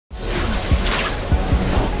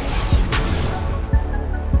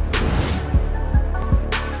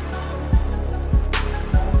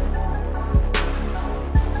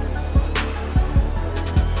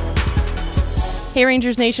Hey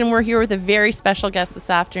Rangers Nation, we're here with a very special guest this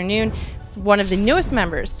afternoon. It's one of the newest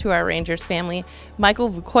members to our Rangers family,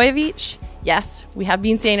 Michael Vukojevic. Yes, we have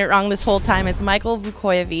been saying it wrong this whole time. It's Michael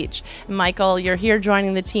Vukojevic. Michael, you're here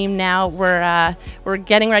joining the team now. We're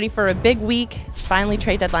getting ready for a big week. It's finally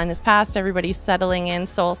trade deadline has passed. Everybody's settling in.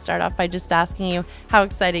 So I'll start off by just asking you how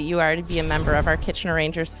excited you are to be a member of our Kitchener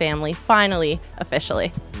Rangers family, finally,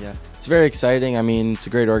 officially. Yeah, it's very exciting. I mean, it's a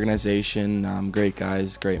great organization, great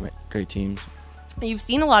guys, great teams. You've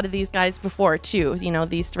seen a lot of these guys before, too. You know,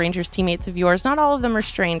 these Rangers teammates of yours. Not all of them are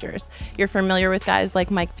strangers. You're familiar with guys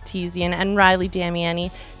like Mike Petizian and Riley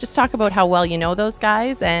Damiani. Just talk about how well you know those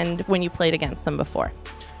guys and when you played against them before.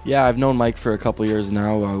 Yeah, I've known Mike for a couple years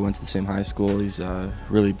now. We went to the same high school. He's a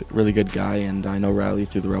really good guy, and I know Riley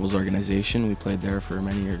through the Rebels organization. We played there for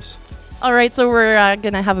many years. All right, so we're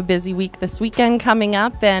going to have a busy week this weekend coming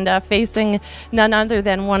up and facing none other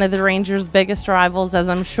than one of the Rangers' biggest rivals, as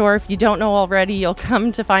I'm sure if you don't know already, you'll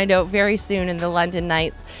come to find out very soon in the London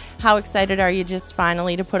Knights. How excited are you just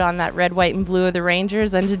finally to put on that red, white, and blue of the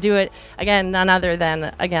Rangers and to do it, again, none other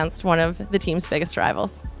than against one of the team's biggest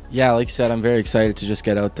rivals? Yeah, like you said, I'm very excited to just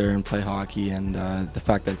get out there and play hockey, and the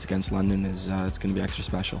fact that it's against London is it's going to be extra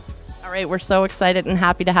special. All right, we're so excited and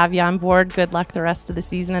happy to have you on board. Good luck the rest of the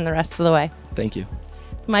season and the rest of the way. Thank you.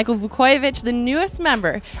 It's Michael Vukojevic, the newest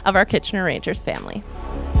member of our Kitchener Rangers family.